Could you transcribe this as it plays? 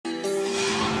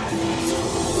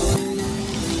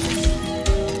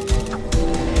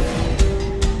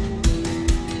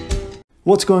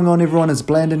What's going on everyone, it's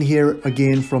Blandon here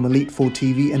again from Elite 4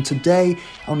 TV, and today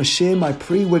I want to share my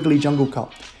pre-Wiggly Jungle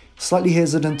Cup. Slightly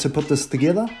hesitant to put this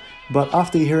together, but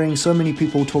after hearing so many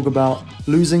people talk about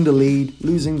losing the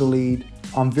lead,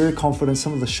 I'm very confident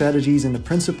some of the strategies and the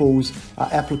principles are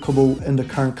applicable in the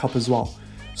current cup as well.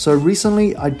 So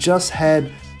recently I just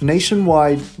had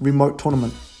nationwide remote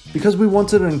tournament. Because we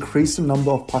wanted to increase the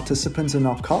number of participants in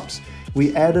our cups,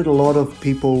 we added a lot of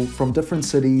people from different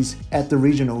cities at the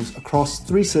regionals, across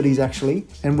 3 cities actually,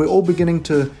 and we're all beginning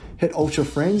to hit Ultra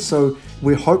Friends, so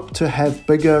we hope to have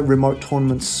bigger remote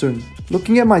tournaments soon.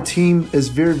 Looking at my team is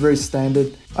very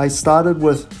standard. I started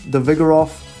with the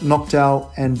Vigoroth,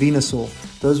 Noctowl and Venusaur.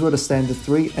 Those were the standard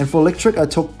 3, and for electric I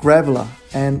took Graveler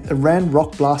and it ran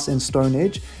Rock Blast and Stone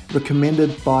Edge,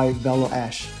 recommended by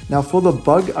ValorAsh. Now for the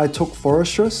bug I took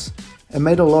Forretress. It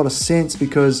made a lot of sense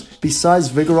because besides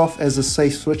Vigoroth as a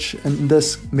safe switch in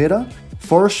this meta,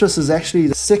 Forretress is actually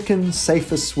the second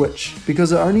safest switch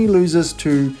because it only loses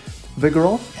to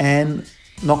Vigoroth and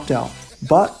Noctowl.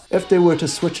 But if they were to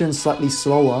switch in slightly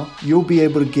slower, you'll be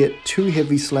able to get 2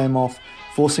 heavy slam off,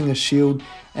 forcing a shield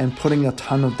and putting a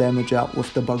ton of damage out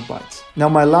with the bug bites. Now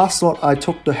my last slot I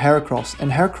took the Heracross,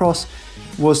 and Heracross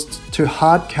was to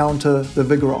hard counter the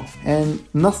Vigoroth, and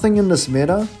nothing in this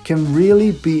meta can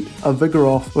really beat a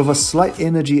Vigoroth with a slight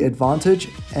energy advantage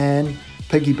and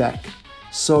piggyback.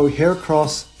 So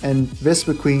Heracross and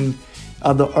Vespiquen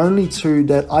are the only 2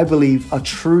 that I believe are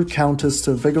true counters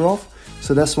to Vigoroth,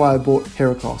 so that's why I bought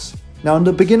Heracross. Now in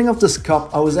the beginning of this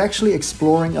cup I was actually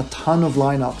exploring a ton of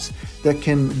lineups that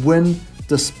can win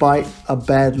despite a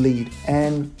bad lead,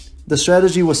 and the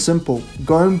strategy was simple: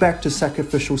 going back to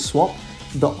Sacrificial swap,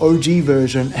 the OG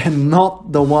version and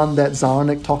not the one that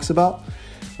Zarnik talks about.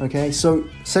 Okay, so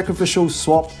Sacrificial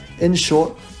swap, in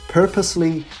short,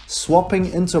 purposely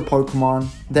swapping into a Pokemon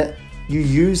that you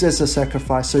use as a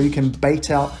sacrifice so you can bait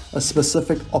out a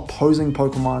specific opposing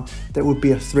Pokemon that would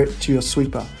be a threat to your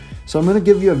sweeper. So I'm going to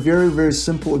give you a very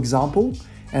simple example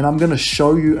and I'm going to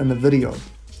show you in the video.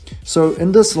 So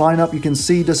in this lineup you can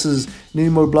see this is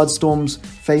Nemo Bloodstorm's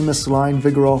famous line,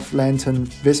 Vigoroth, Lantern,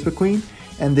 Vespiquen.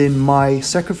 And then my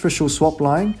Sacrificial swap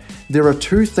line, there are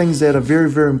 2 things that are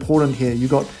very important here. You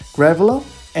got Graveler,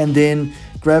 and then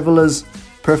Graveler's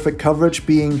perfect coverage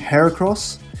being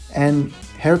Heracross, and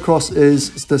Heracross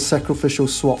is the Sacrificial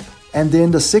swap. And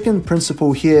then the second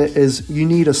principle here is you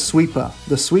need a sweeper,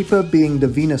 the sweeper being the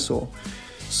Venusaur.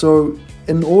 So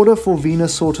in order for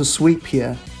Venusaur to sweep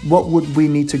here, what would we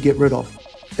need to get rid of?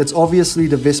 It's obviously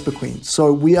the Vespiquen.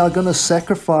 So we are going to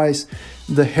sacrifice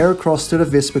the Heracross to the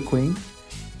Vespiquen.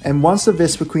 And once the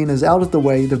Vespiquen is out of the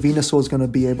way, the Venusaur is going to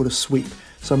be able to sweep.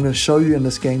 So I'm going to show you in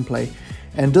this gameplay.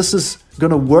 And this is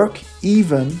going to work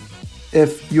even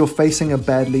if you're facing a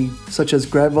bad lead, such as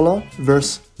Graveler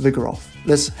versus Vigoroth.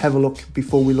 Let's have a look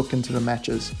before we look into the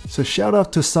matches. So shout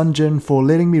out to Sunjin for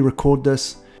letting me record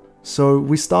this. So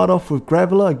we start off with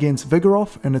Graveler against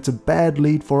Vigoroth, and it's a bad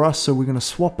lead for us, so we're going to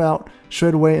swap out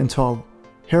straight away into our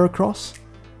Heracross.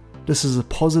 This is a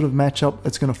positive matchup.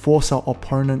 It's going to force our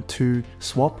opponent to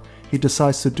swap. He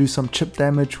decides to do some chip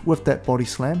damage with that body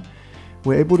slam.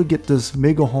 We're able to get this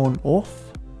Mega Horn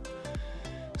off.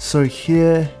 So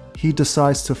here he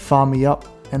decides to farm me up,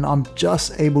 and I'm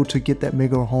just able to get that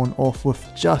Mega Horn off with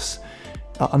just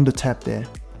an under tap there.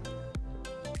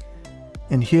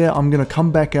 And here I'm going to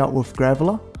come back out with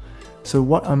Graveler. So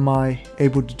what am I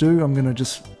able to do? I'm going to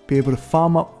just be able to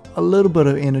farm up a little bit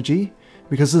of energy,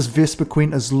 because this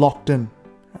Vespiquen is locked in.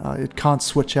 It can't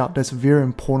switch out. That's a very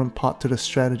important part to the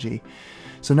strategy.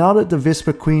 So now that the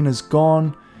Vespiquen is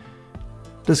gone,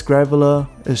 this Graveler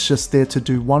is just there to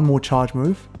do one more charge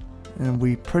move, and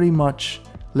we pretty much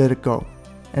let it go.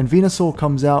 And Venusaur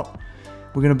comes out.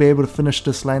 We're going to be able to finish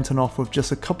this Lantern off with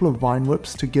just a couple of Vine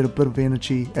Whips to get a bit of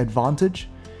energy advantage.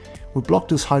 We blocked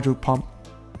this Hydro Pump,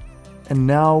 and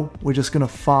now we're just going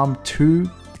to farm 2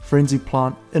 Frenzy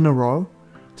Plant in a row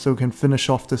so we can finish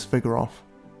off this Vigoroth.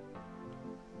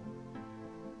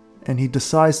 And he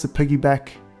decides to piggyback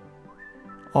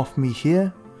off me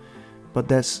here, but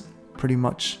that's pretty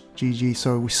much GG,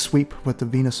 so we sweep with the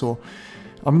Venusaur.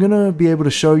 I'm going to be able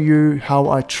to show you how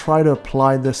I try to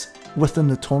apply this within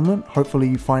the tournament. Hopefully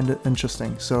you find it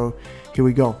interesting. So here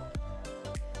we go.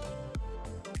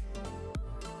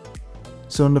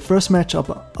 So in the first match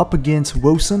up against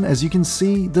Wilson, as you can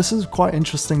see, this is quite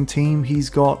interesting team. He's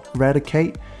got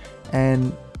Raticate,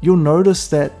 and you'll notice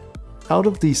that out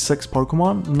of these 6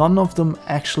 Pokemon, none of them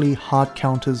actually hard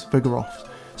counters Vigoroth.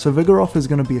 So Vigoroth is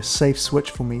going to be a safe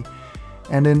switch for me.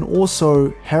 And then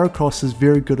also Heracross is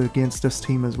very good against this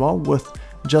team as well, with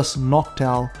just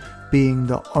Noctowl being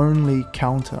the only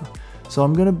counter. So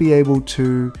I'm going to be able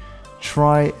to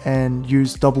try and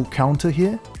use double counter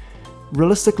here.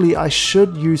 Realistically, I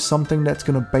should use something that's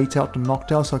going to bait out the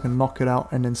Noctowl so I can knock it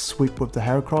out and then sweep with the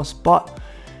Heracross, but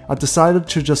I decided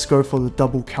to just go for the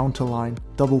double counter line,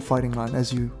 double fighting line,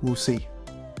 as you will see.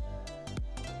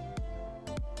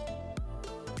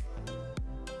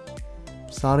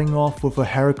 Starting off with a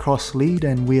Heracross lead,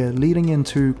 and we are leading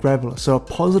into Graveler, so a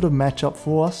positive matchup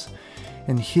for us.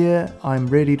 And here I'm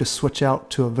ready to switch out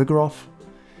to a Vigoroth.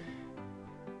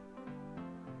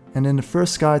 And in the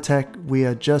first Sky Attack, we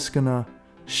are just gonna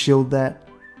shield that,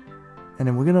 and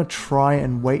then we're gonna try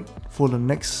and wait for the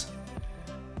next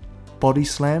Body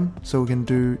Slam so we can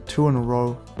do 2 in a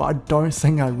row, but I don't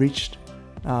think I reached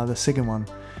the second one.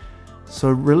 So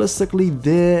realistically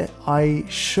there, I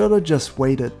should have just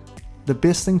waited. The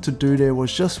best thing to do there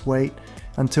was just wait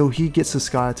until he gets the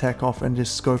Sky Attack off and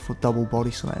just go for double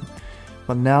Body Slam.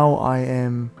 But now I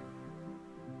am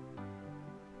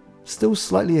still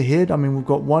slightly ahead. I mean, we've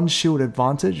got 1 shield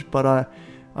advantage, but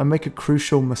I make a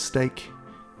crucial mistake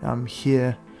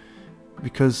here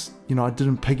because, you know, I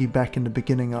didn't piggyback in the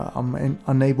beginning. I'm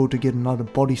unable to get another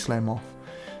Body Slam off.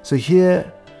 So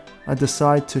here I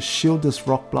decide to shield this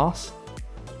Rock Blast,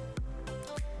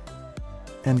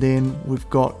 and then we've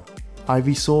got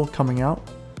Ivysaur coming out,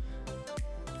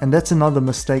 and that's another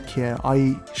mistake here.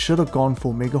 I should have gone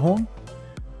for Mega Horn,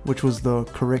 which was the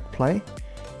correct play.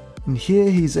 And here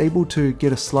he's able to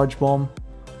get a Sludge Bomb,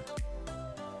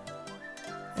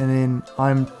 and then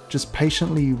I'm just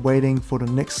patiently waiting for the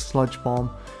next Sludge Bomb.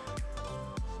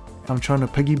 I'm trying to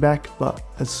piggyback, but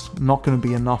it's not going to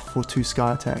be enough for 2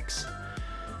 Sky Attacks.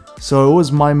 So it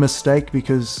was my mistake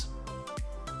because,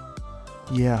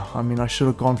 yeah, I mean, I should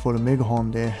have gone for the Mega Horn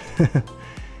there.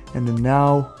 And then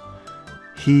now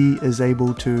he is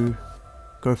able to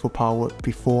go for Power Whip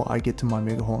before I get to my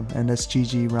Mega Horn, and that's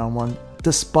GG round 1.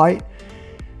 Despite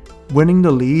winning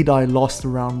the lead, I lost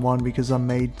round 1 because I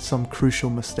made some crucial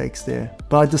mistakes there.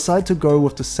 But I decided to go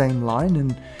with the same line,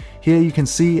 and here you can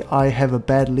see I have a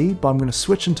bad lead, but I'm going to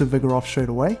switch into Vigoroth straight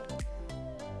away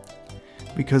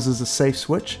because it's a safe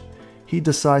switch. He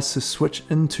decides to switch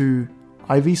into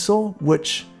Ivysaur,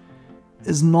 which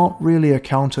is not really a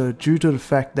counter due to the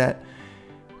fact that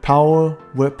Power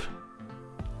Whip,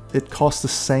 it costs the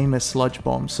same as Sludge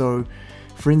Bomb, so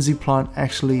Frenzy Plant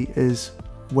actually is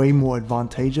way more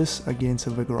advantageous against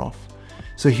a Vigoroth.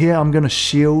 So here I'm going to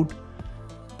shield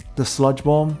the Sludge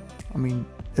Bomb. I mean,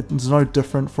 it's no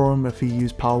different for him if he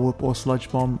used Power Whip or Sludge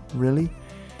Bomb, really.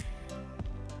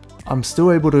 I'm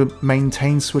still able to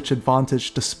maintain switch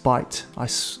advantage despite I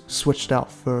switched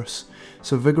out first.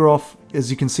 So Vigoroth, as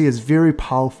you can see, is very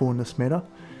powerful in this meta.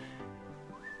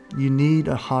 You need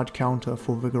a hard counter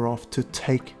for Vigoroth to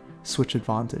take switch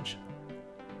advantage.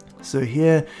 So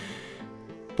here,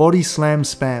 Body Slam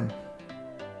spam,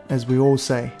 as we all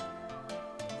say.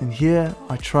 And here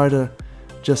I try to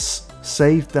just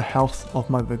save the health of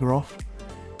my Vigoroth,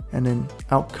 and then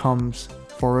out comes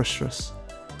Forretress.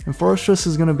 And Forretress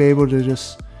is going to be able to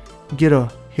just get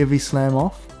a heavy slam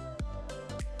off.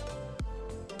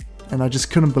 And I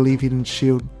just couldn't believe he didn't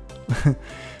shield.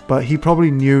 But he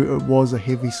probably knew it was a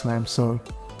heavy slam, so.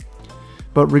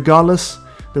 But regardless,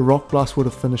 the Rock Blast would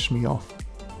have finished me off.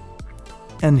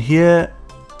 And here,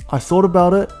 I thought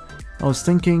about it. I was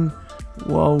thinking,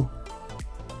 well,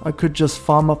 I could just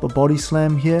farm up a Body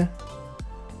Slam here.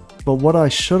 But what I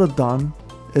should have done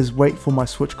is wait for my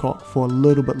switch clock for a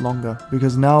little bit longer,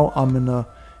 because now I'm in a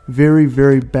very,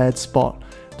 very bad spot.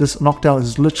 This Noctowl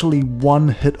is literally 1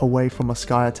 hit away from a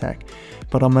Sky Attack,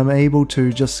 but I'm able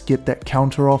to just get that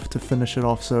counter off to finish it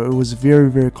off. So it was a very,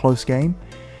 very close game.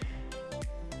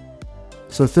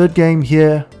 So third game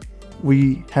here,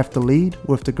 we have to lead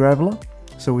with the Graveler.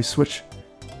 So we switch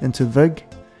into Vig,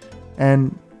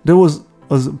 and there was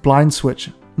a blind switch.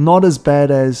 Not as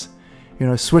bad as, you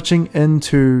know, switching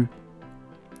into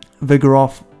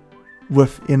Vigoroth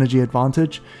with energy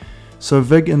advantage. So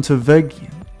Vig into Vig,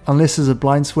 unless there's a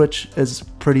blind switch, is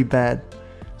pretty bad.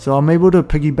 So I'm able to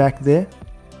piggyback there,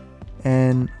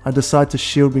 and I decide to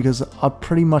shield because I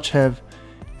pretty much have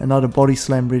another Body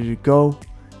Slam ready to go.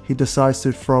 He decides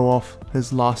to throw off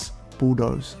his last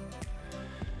Bulldoze.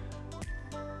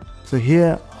 So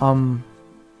here I'm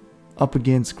up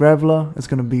against Graveler. It's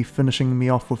going to be finishing me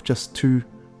off with just 2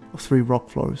 or 3 Rock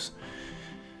Flows.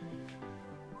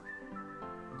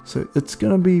 So it's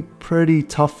going to be pretty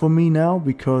tough for me now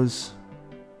because,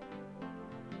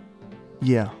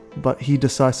 yeah, but he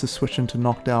decides to switch into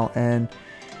Noctowl, and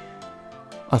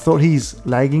I thought he's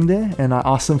lagging there, and I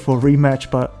asked him for a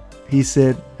rematch, but he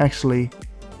said actually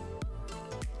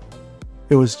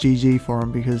it was GG for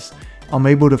him because I'm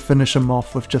able to finish him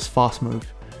off with just fast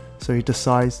move. So he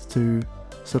decides to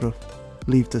sort of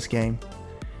leave this game.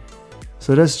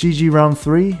 So that's GG round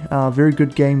 3. Very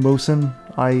good game, Wilson.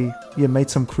 I made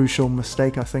some crucial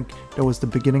mistake. I think that was the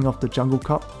beginning of the Jungle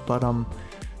Cup, but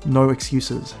no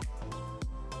excuses.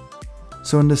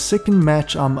 So in the second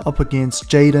match, I'm up against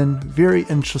Jaden. Very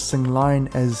interesting line,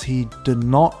 as he did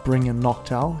not bring a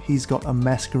Noctowl. He's got a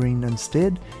Masquerade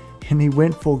instead, and he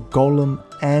went for Golem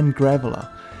and Graveler.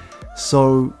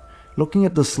 So looking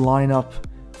at this lineup,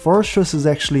 Forrestress is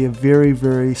actually a very,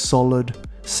 very solid,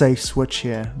 safe switch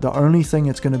here. The only thing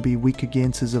it's going to be weak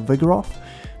against is a Vigoroth,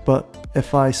 but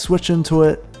if I switch into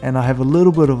it and I have a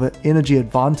little bit of an energy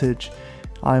advantage,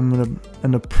 I'm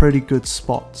in a pretty good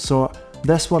spot. So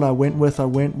that's what I went with. I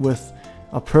went with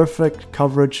a perfect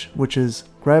coverage, which is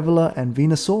Graveler and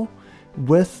Venusaur,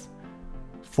 with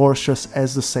Forrestress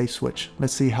as the safe switch.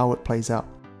 Let's see how it plays out.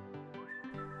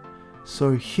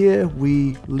 So here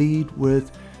we lead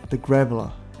with the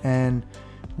Graveler, and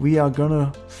we are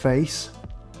gonna face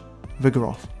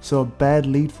Vigoroth. So a bad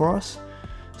lead for us.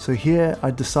 So here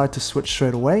I decide to switch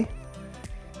straight away,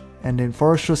 and then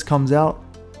Forrestress comes out.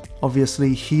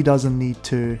 Obviously he doesn't need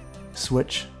to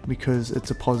switch because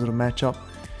it's a positive matchup.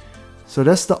 So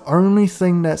that's the only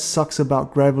thing that sucks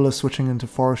about Graveler switching into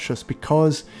Forrestress,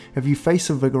 because if you face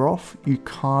a Vigoroth, you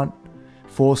can't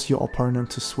force your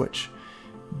opponent to switch.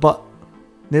 But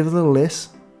nevertheless,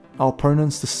 our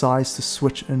opponents decides to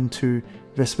switch into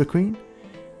Vespiquen,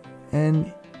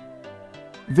 and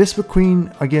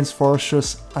Vespiquen against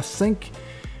Forrestress, I think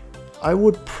I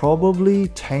would probably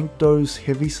tank those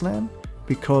Heavy Slam,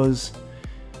 because,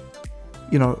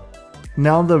 you know,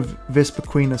 now the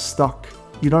Vespiquen is stuck,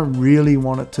 you don't really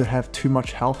want it to have too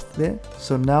much health there.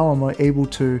 So now I'm able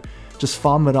to just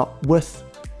farm it up with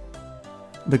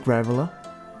the Graveler.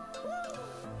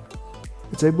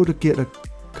 It's able to get a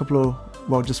couple of,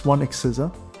 well, just one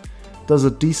X-Scissor. Does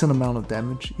a decent amount of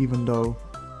damage, even though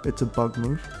it's a bug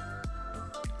move.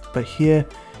 But here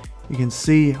you can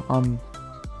see I'm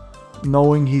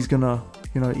knowing he's gonna,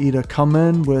 you know, either come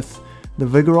in with the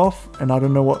Vigoroth, and I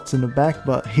don't know what's in the back,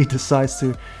 but he decides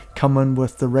to come in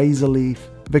with the Razor Leaf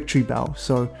Victory Bell.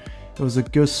 So it was a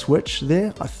good switch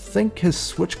there. I think his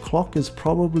switch clock is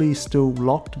probably still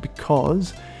locked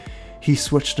because he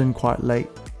switched in quite late.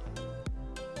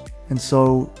 And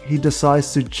so he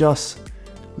decides to just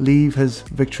leave his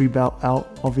Victory Bell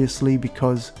out, obviously,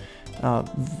 because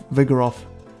Vigoroth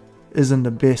isn't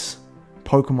the best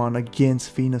Pokemon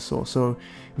against Venusaur. So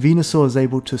Venusaur is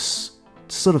able to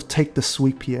sort of take the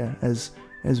sweep here, as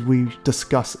we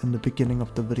discussed in the beginning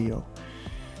of the video.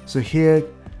 So here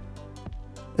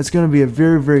it's going to be a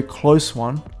very, very close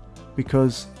one,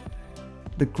 because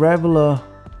the Graveler,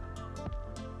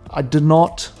 I did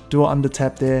not do an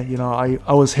undertap there. You know,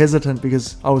 I was hesitant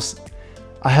because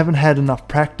I haven't had enough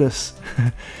practice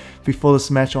before this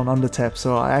match on undertap,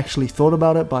 so I actually thought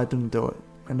about it, but I didn't do it,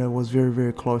 and it was very,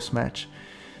 very close match.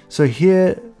 So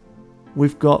here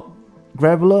we've got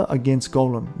Graveler against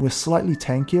Golem. We're slightly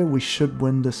tankier. We should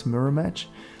win this mirror match.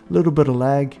 A little bit of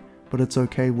lag, but it's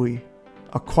okay. We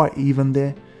are quite even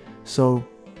there. So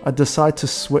I decide to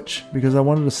switch because I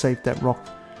wanted to save that Rock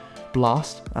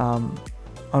Blast.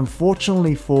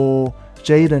 Unfortunately for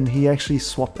Jaden, he actually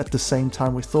swapped at the same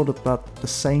time. We thought about the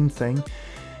same thing,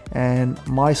 and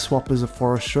my swap is a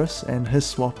Forrestress and his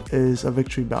swap is a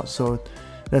Victory Bell. So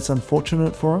that's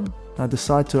unfortunate for him. I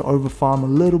decide to overfarm a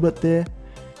little bit there,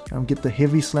 get the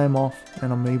Heavy Slam off,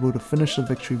 and I'm able to finish the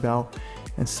Victory Bell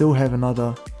and still have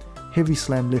another Heavy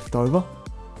Slam left over.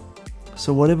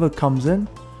 So whatever comes in,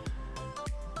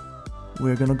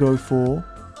 we're gonna go for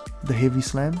the Heavy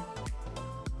Slam.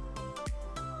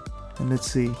 And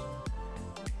let's see,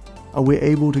 are we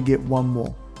able to get one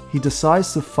more? He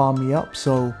decides to farm me up,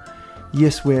 so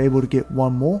yes, we're able to get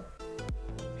one more.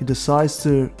 He decides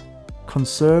to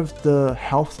conserve the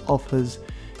health of his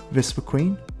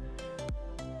Vespiquen.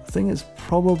 I think it's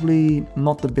probably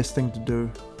not the best thing to do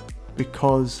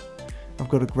because I've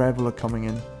got a Graveler coming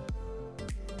in.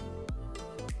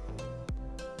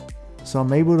 So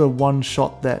I'm able to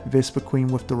one-shot that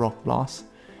Vespiquen with the Rock Blast,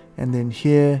 and then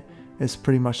here is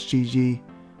pretty much GG.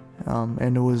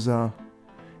 And it was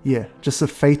yeah, just a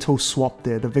fatal swap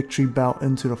there, the Victory Bell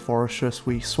into the Forrestress.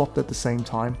 We swapped at the same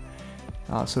time,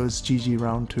 so it's GG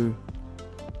round 2.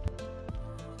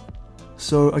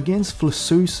 So against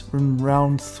Flassus in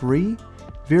round 3,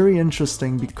 very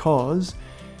interesting because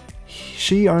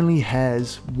she only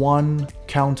has one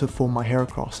counter for my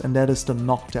Heracross, and that is the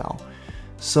Noctowl.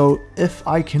 So if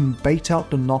I can bait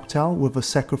out the Noctowl with a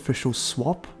Sacrificial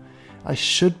swap, I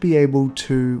should be able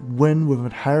to win with a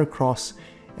Heracross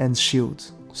and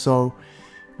Shields. So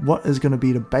what is going to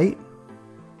be the bait?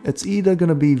 It's either going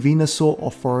to be Venusaur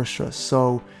or Forrestress.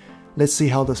 So let's see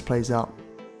how this plays out.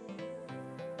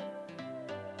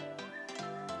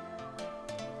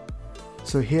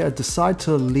 So here I decide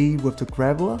to lead with the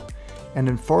Graveler, and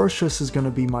then Forestress is going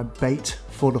to be my bait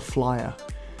for the flyer.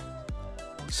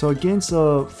 So against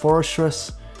a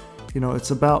Forestress, you know,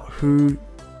 it's about who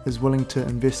is willing to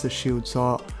invest the shield.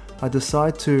 So I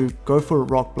decide to go for a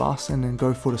Rock Blast and then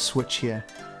go for the switch here.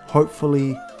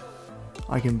 Hopefully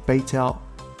I can bait out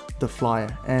the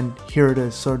flyer, and here it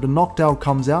is. So the Noctowl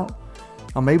comes out.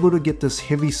 I'm able to get this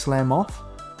heavy slam off.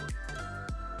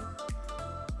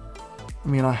 I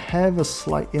mean, I have a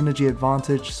slight energy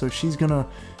advantage, so she's gonna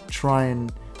try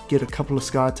and get a couple of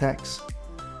sky attacks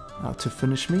to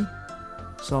finish me.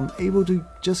 So I'm able to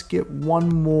just get one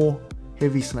more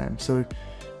heavy slam. So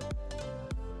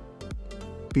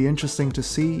be interesting to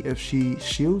see if she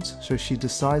shields. So she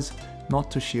decides not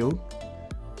to shield.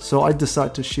 So I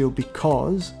decide to shield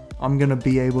because I'm gonna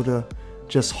be able to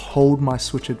just hold my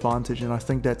switch advantage, and I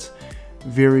think that's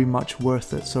very much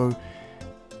worth it. So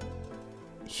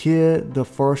here the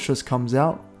Forestress comes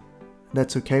out.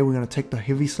 That's okay, we're going to take the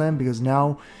heavy slam because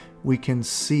now we can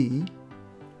see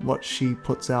what she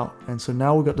puts out, and so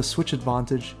now we've got the switch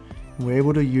advantage and we're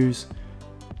able to use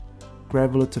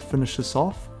Graveler to finish this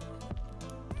off.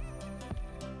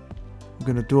 We're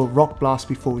going to do a Rock Blast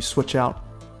before we switch out,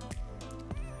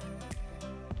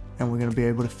 and we're going to be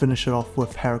able to finish it off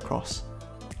with Heracross.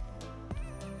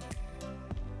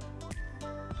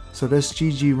 So that's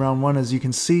GG round 1. As you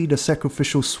can see, the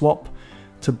Sacrificial swap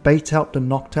to bait out the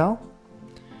Noctowl,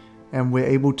 and we're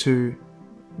able to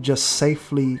just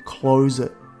safely close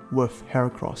it with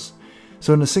Heracross.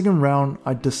 So in the second round,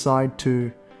 I decide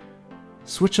to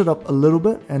switch it up a little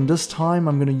bit, and this time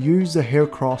I'm going to use the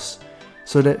Heracross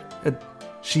so that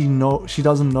she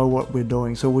doesn't know what we're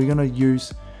doing. So we're going to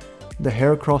use the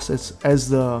Heracross as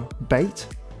the bait,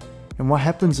 and what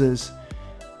happens is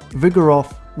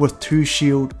Vigoroth with 2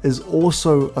 shield is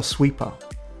also a sweeper.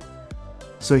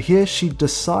 So here she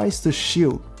decides to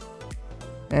shield,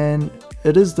 and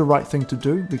it is the right thing to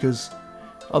do because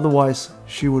otherwise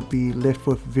she would be left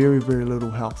with very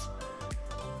little health.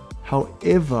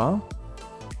 However,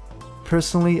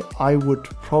 personally I would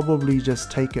probably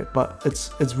just take it, but it's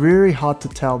very hard to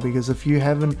tell because if you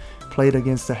haven't played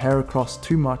against the Heracross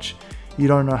too much, you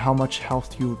don't know how much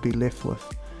health you would be left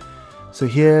with. So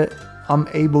here I'm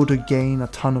able to gain a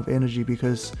ton of energy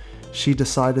because she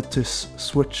decided to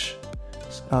switch,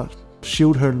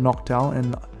 shield her Noctowl,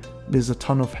 and there's a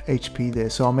ton of HP there.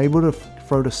 So I'm able to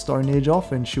throw the Stone Edge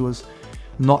off, and she was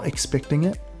not expecting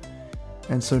it.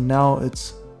 And so now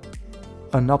it's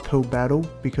an uphill battle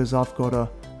because I've got a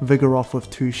Vigoroth with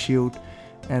 2 shield,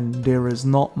 and there is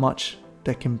not much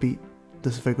that can beat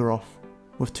this Vigoroth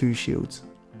with 2 shields.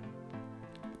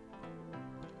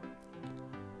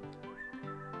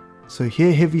 So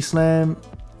here heavy slam,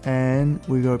 and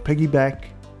we go piggyback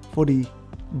for the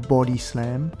body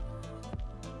slam,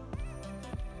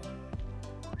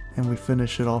 and we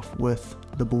finish it off with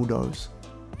the bulldoze.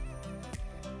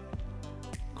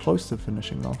 Close to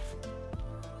finishing off.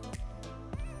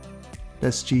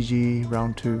 That's GG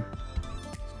round 2.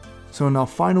 So in our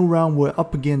final round, we're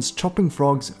up against Chopping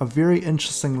Frogs, a very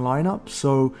interesting lineup.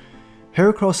 So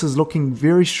Heracross is looking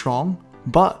very strong,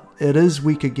 but it is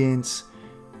weak against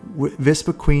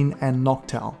Vesper Queen and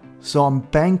Noctowl. So I'm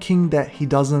banking that he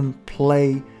doesn't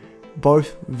play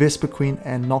both Vesper Queen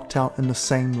and Noctowl in the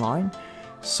same line.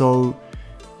 So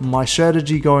my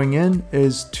strategy going in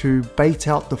is to bait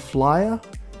out the flyer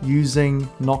using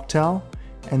Noctowl,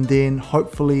 and then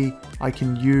hopefully I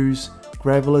can use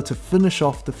Graveler to finish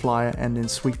off the flyer and then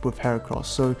sweep with Heracross.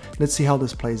 So let's see how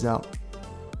this plays out.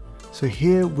 So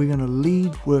here we're going to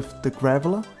lead with the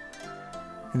Graveler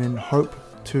and then hope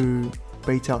to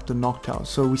bait out the Noctowl.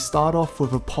 So we start off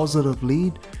with a positive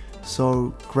lead,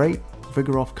 so great.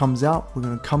 Vigoroth comes out, we're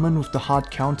going to come in with the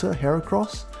hard counter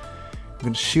Heracross, we're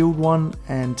going to shield one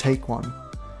and take one,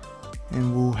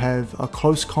 and we'll have a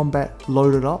close combat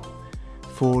loaded up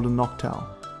for the Noctowl.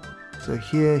 So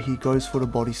here he goes for the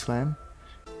body slam,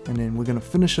 and then we're going to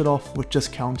finish it off with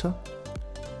just counter.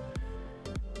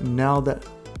 And now that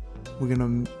we're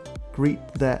going to greet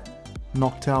that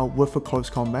Noctowl with a close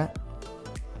combat.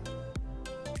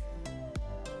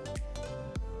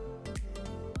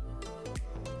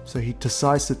 So he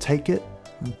decides to take it,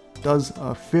 and does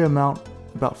a fair amount,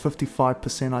 about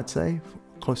 55% I'd say,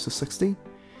 close to 60.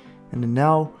 And then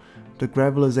now the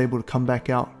Graveler is able to come back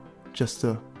out just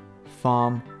to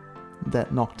farm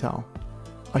that Noctowl.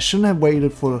 I shouldn't have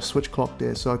waited for the switch clock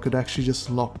there, so I could actually just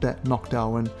lock that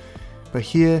Noctowl in. But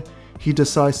here he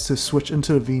decides to switch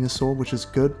into the Venusaur, which is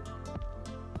good.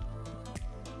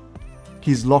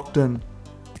 He's locked in.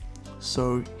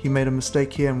 So he made a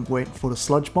mistake here and went for the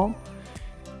Sludge Bomb.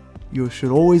 You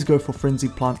should always go for Frenzy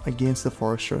Plant against the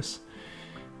Forestress.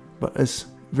 But it's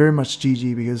very much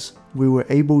GG because we were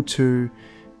able to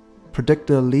predict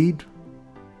the lead.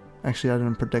 Actually, I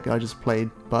didn't predict, I just played.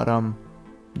 But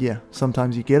yeah,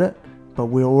 sometimes you get it. But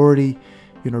we're already,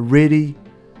 ready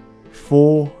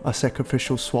for a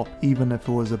Sacrificial swap, even if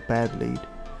it was a bad lead.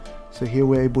 So here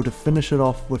we're able to finish it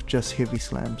off with just heavy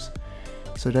slams.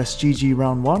 So that's GG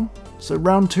round 1. So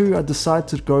round 2, I decided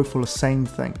to go for the same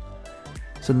thing.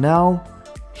 So now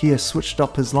he has switched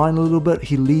up his line a little bit.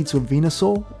 He leads with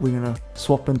Venusaur. We're going to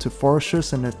swap into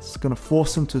Forestress, and it's going to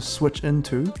force him to switch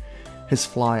into his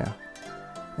Flyer.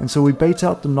 And so we bait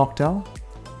out the Knockdown.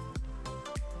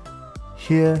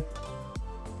 Here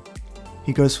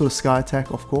he goes for the Sky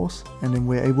Attack, of course, and then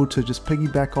we're able to just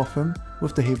piggyback off him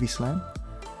with the Heavy Slam.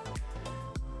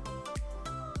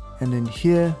 And then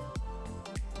here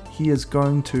he is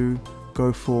going to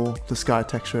go for the Sky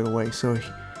Attack straight away. So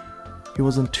he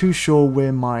wasn't too sure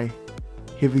where my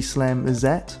Heavy Slam is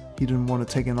at. He didn't want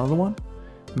to take another one.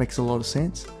 Makes a lot of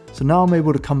sense. So now I'm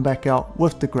able to come back out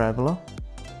with the Graveler.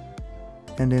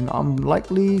 And then I'm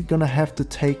likely gonna have to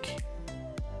take...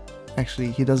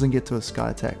 Actually, he doesn't get to a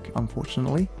Sky Attack,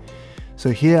 unfortunately.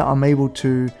 So here I'm able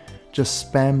to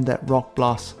just spam that Rock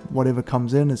Blast. Whatever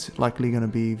comes in is likely going to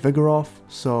be Vigoroth.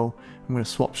 So I'm going to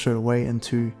swap straight away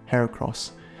into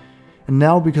Heracross. And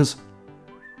now because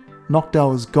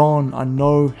Knockdown is gone, I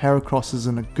know Heracross is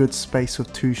in a good space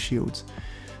with 2 shields.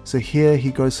 So here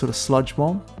he goes for the Sludge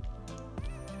Bomb.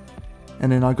 And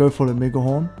then I go for the Mega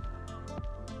Horn.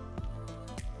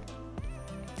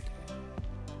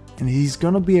 And he's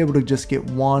going to be able to just get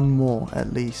one more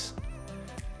at least.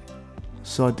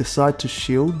 So I decide to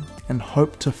shield and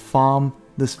hope to farm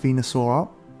this Venusaur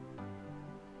up.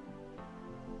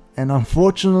 And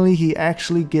unfortunately he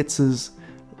actually gets his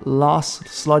last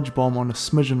Sludge Bomb on a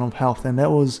smidgen of health. And that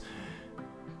was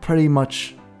pretty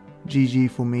much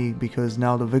GG for me, because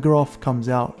now the Vigoroth comes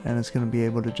out and it's going to be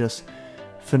able to just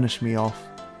finish me off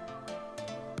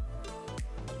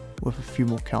with a few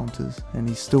more counters. And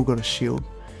he's still got a shield.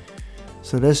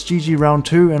 So that's GG round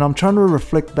 2, and I'm trying to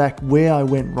reflect back where I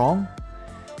went wrong.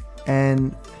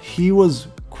 And he was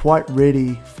quite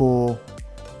ready for,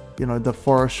 the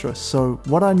Forestress. So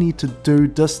what I need to do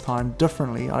this time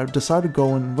differently, I decided to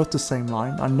go in with the same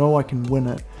line. I know I can win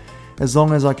it as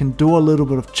long as I can do a little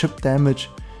bit of chip damage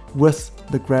with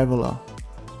the Graveler.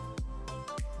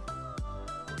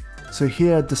 So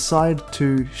here I decide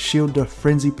to shield the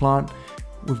Frenzy Plant.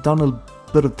 We've done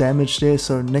a bit of damage there,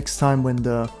 so next time when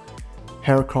the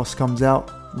Heracross comes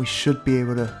out, we should be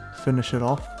able to finish it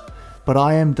off. But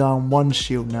I am down 1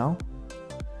 shield now.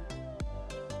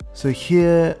 So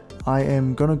here I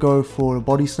am gonna go for a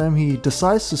Body Slam. He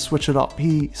decides to switch it up.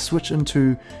 He switched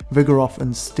into Vigoroth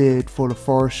instead for the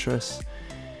Forestress.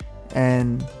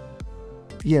 And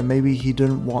yeah, maybe he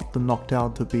didn't want the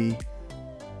Knockdown to be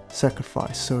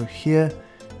sacrificed. So here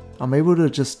I'm able to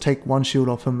just take 1 shield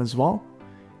off him as well.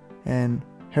 And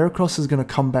Heracross is gonna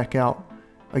come back out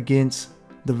against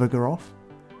the Vigoroth.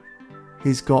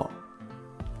 He's got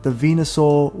the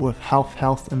Venusaur with half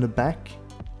health in the back.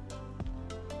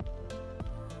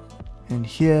 And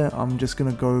here I'm just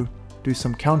going to go do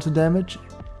some counter damage,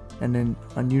 and then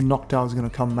a new Knockdown is going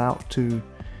to come out to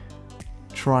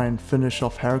try and finish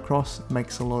off Heracross.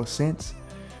 Makes a lot of sense.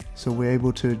 So we're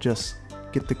able to just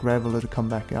get the Graveler to come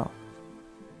back out.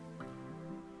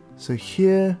 So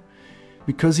here,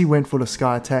 because he went for the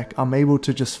Sky Attack, I'm able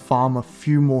to just farm a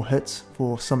few more hits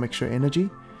for some extra energy.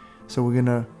 So we're going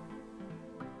to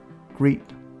greet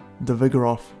the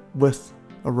Vigoroth with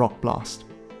a Rock Blast.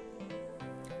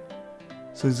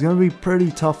 So it's going to be pretty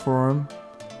tough for him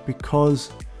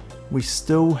because we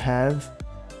still have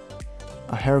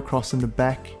a Heracross in the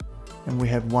back and we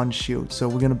have 1 shield. So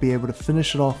we're going to be able to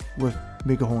finish it off with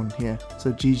Mega Horn here.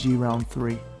 So GG round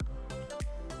 3.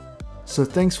 So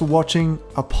thanks for watching.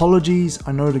 Apologies,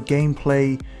 I know the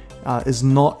gameplay is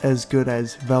not as good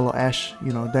as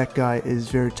ValorAsh. That guy is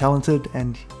very talented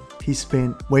and he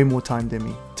spent way more time than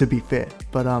me, to be fair.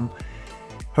 But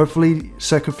hopefully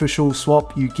Sacrificial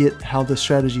swap, you get how the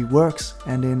strategy works.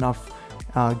 And then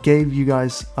I've gave you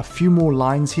guys a few more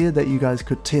lines here that you guys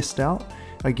could test out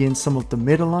against some of the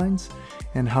meta lines,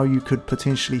 and how you could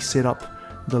potentially set up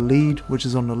the lead, which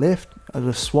is on the left,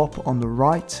 the swap on the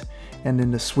right, and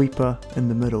then the sweeper in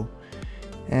the middle.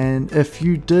 And if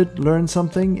you did learn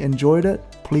something, enjoyed it,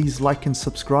 please like and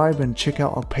subscribe and check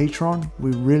out our Patreon.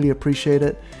 We really appreciate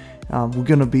it. We're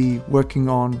going to be working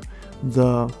on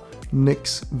the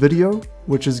next video,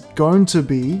 which is going to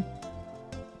be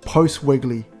post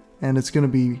Wiggly, and it's going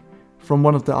to be from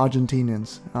one of the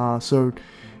Argentinians. So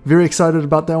very excited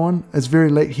about that one. It's very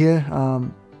late here,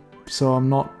 so I'm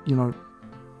not,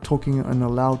 talking in a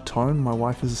loud tone. My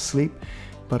wife is asleep,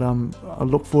 but I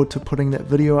look forward to putting that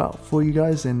video out for you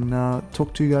guys, and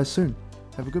talk to you guys soon.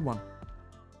 Have a good one.